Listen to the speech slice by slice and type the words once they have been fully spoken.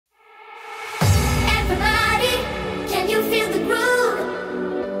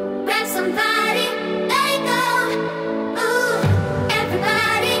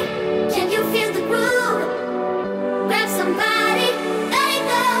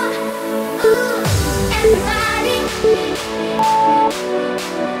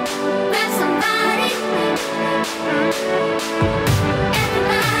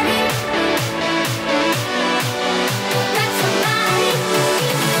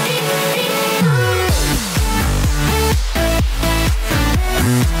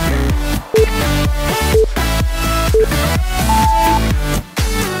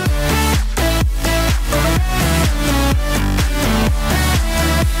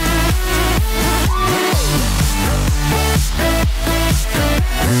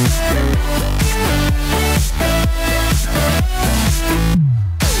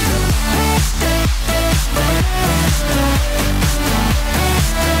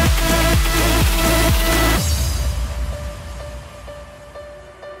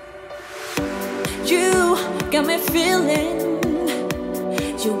got me feeling,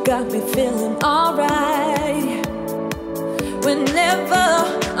 you got me feeling alright. Whenever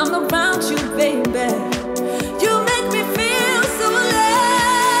I'm around you, baby, you make me feel so alive.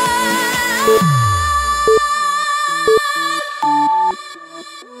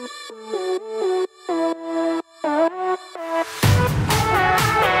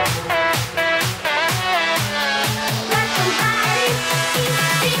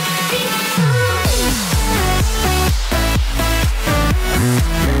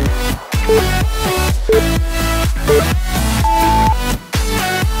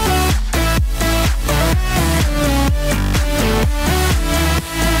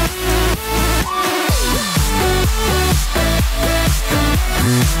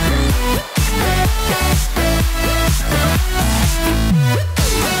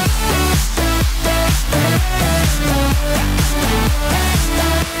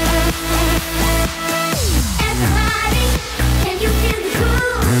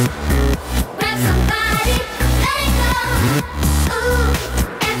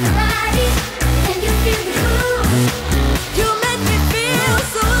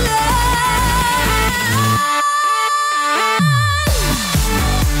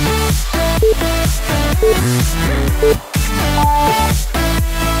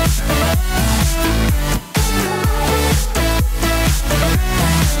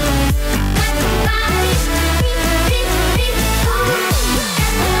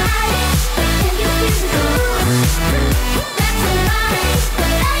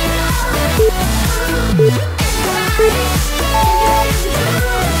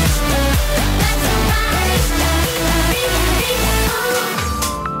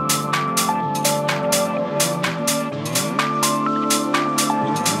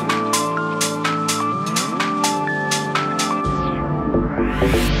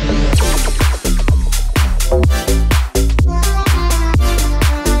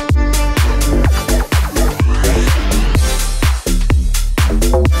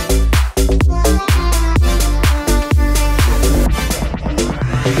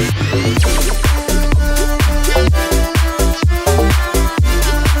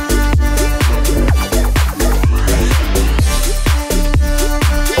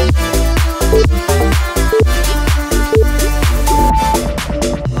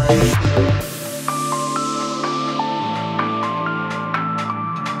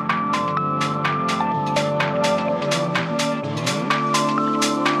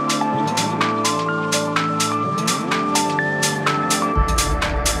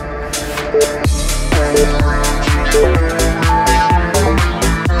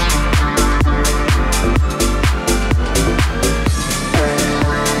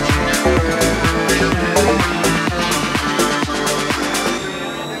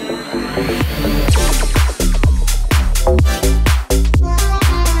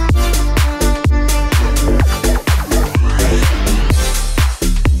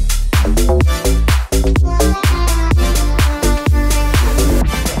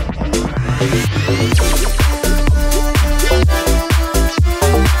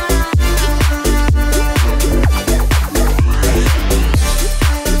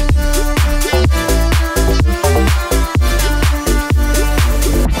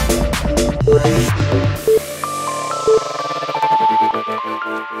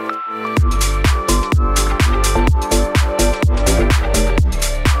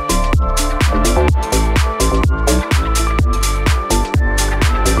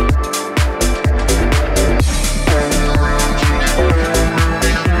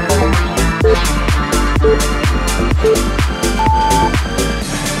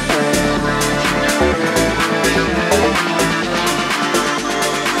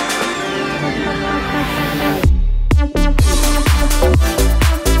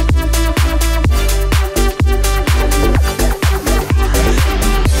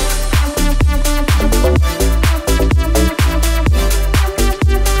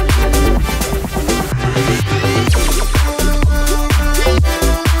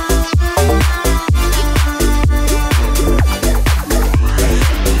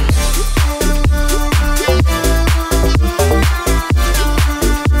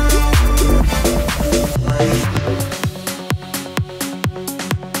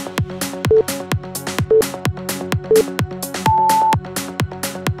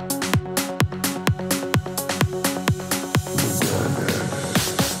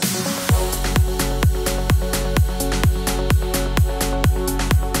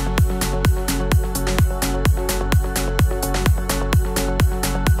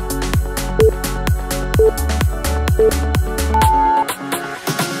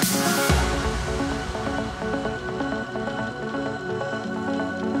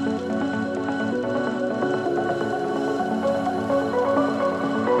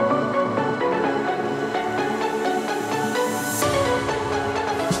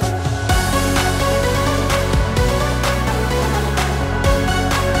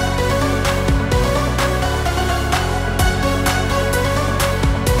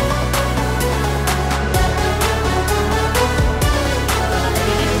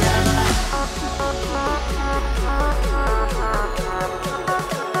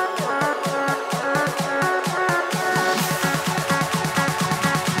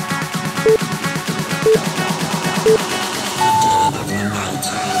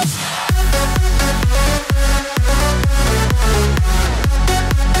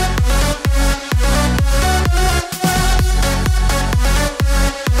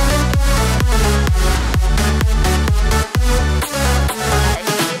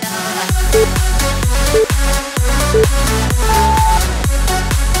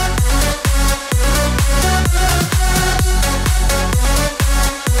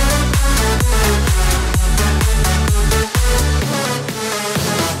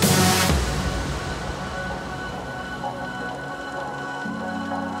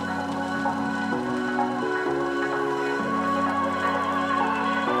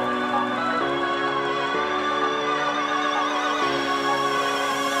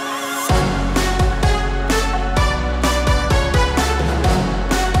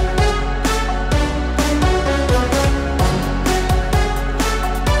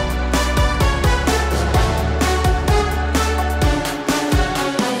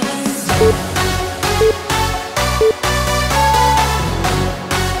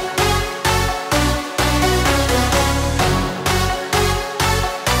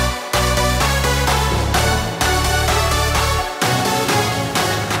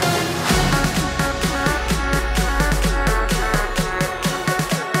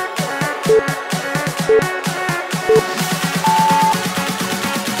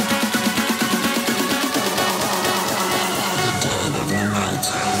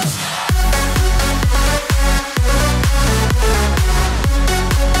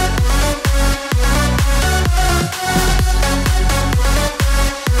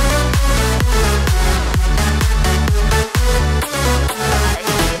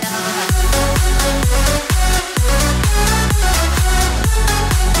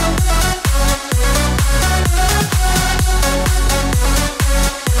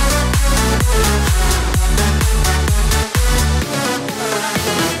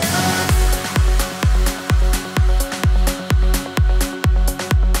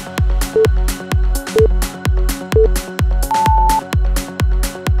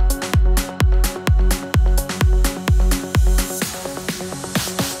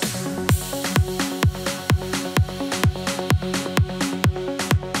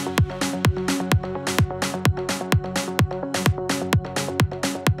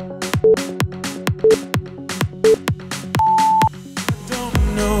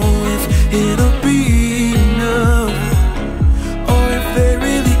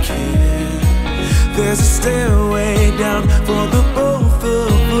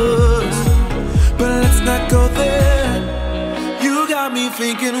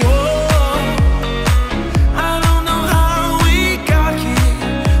 thinking, whoa, I don't know how we got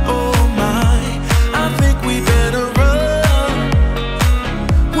here. Oh my, I think we better run.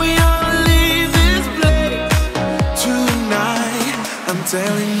 We ought to leave this place tonight, I'm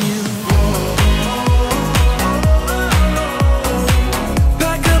telling you.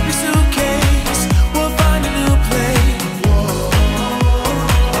 Pack up your suitcase, we'll find a new place.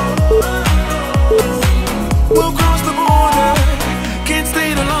 We'll cross the border, can't stay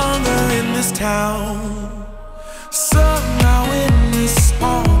no longer in this town. Somehow in this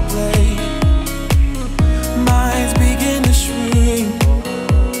small place, minds begin to shrink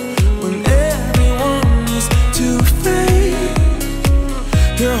when everyone is too fake.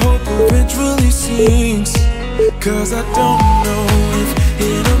 Their hope eventually sinks, 'cause I don't know if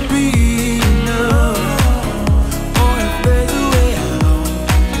it'll be enough, or if there's a way out.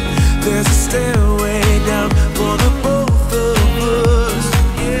 There's a stairway down for the both of us,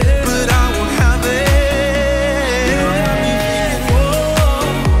 but I won't have it. You got me thinking, whoa,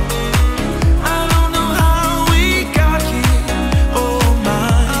 I don't know how we got here. Oh my,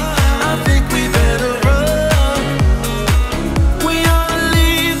 I think we better run. We ought to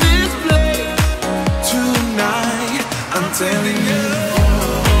leave this place tonight, I'm telling you.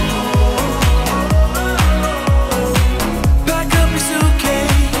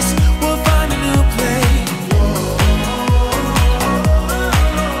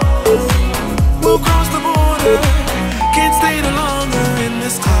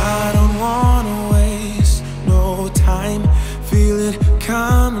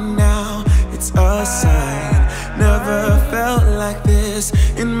 coming now, it's a sign. Never felt like this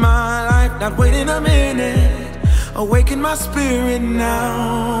in my life. Not waiting a minute, awaken my spirit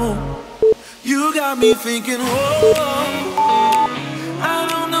now. You got me thinking, whoa, I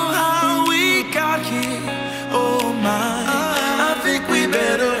don't know how we got here. Oh my, I think we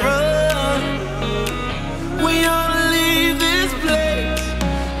better run. We ought to leave this place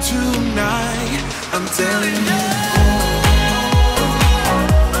tonight, I'm telling you.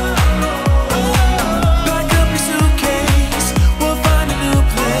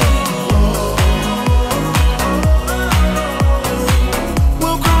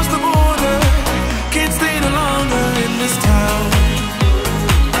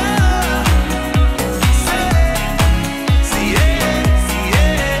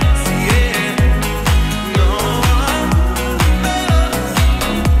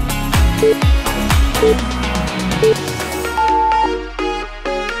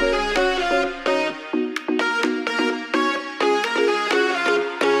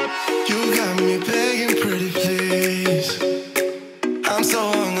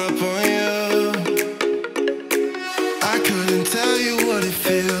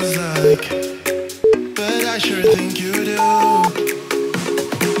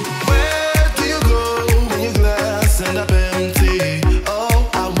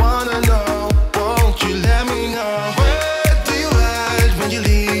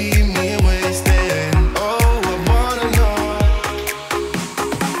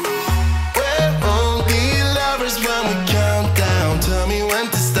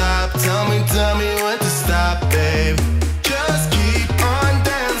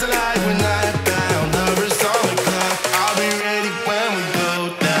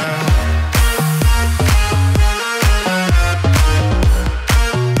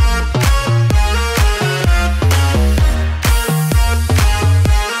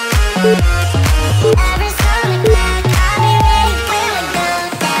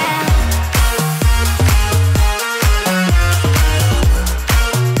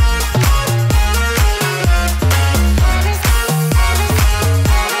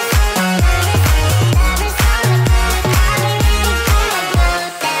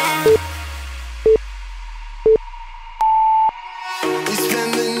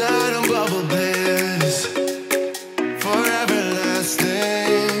 Forever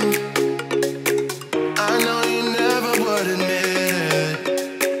lasting.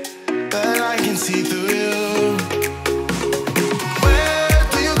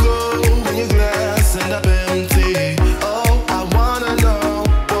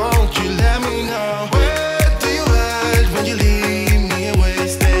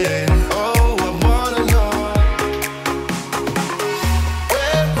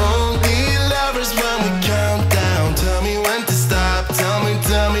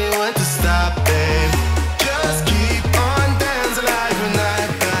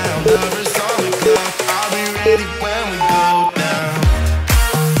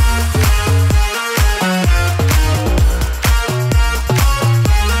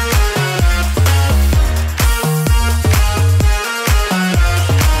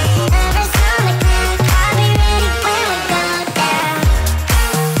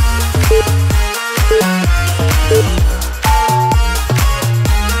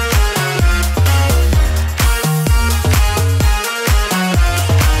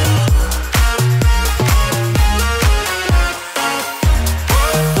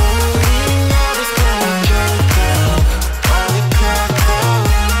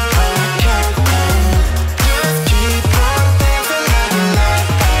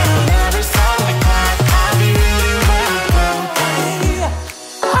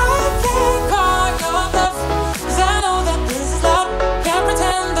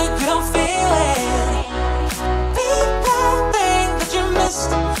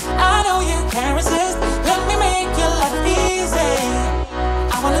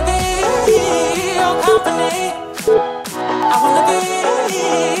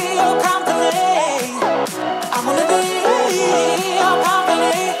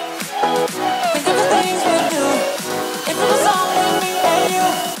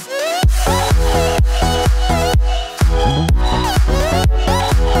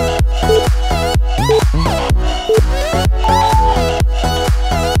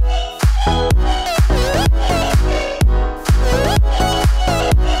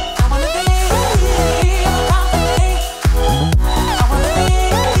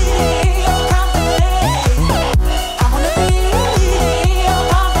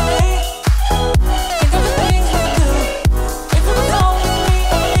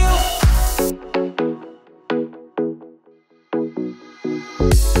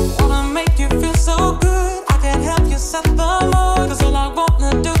 Wanna make you feel so good, I can help you set the mood, 'cause all I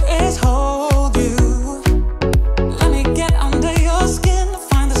wanna do is hold you. Let me get under your skin,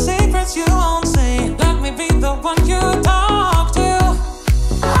 find the secrets you won't say. Let me be the one you talk to.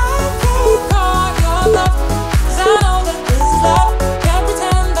 I can't call your love, 'cause I know that this is love. Can't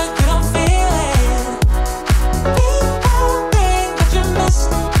pretend that you don't feel it. Keep everything that you miss,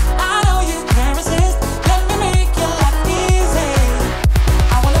 I know you can't resist. Let me make your life easy.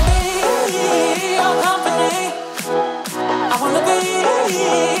 I wanna be your company. I wanna be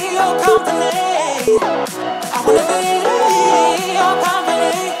your company. I wanna be your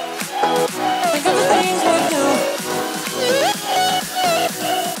company. Think of the things we do.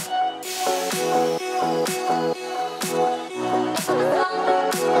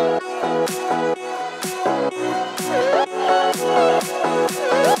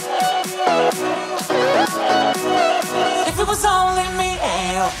 If it was only me and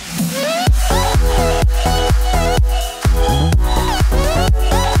you.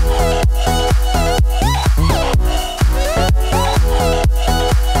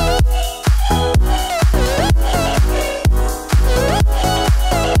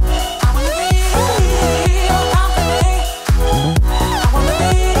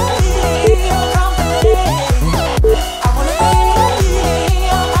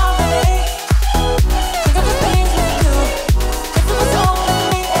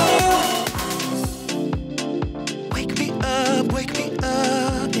 Wake me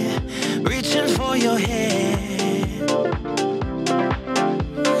up, yeah. Reaching for your hand.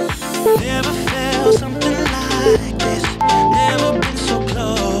 Never felt something like this. Never been so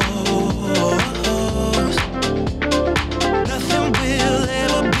close. Nothing will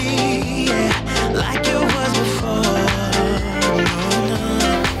ever be, yeah, like it was before. No, no.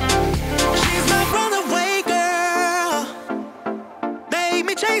 She's my runaway girl. Made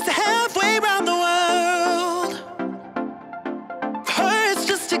me chase her halfway round the world.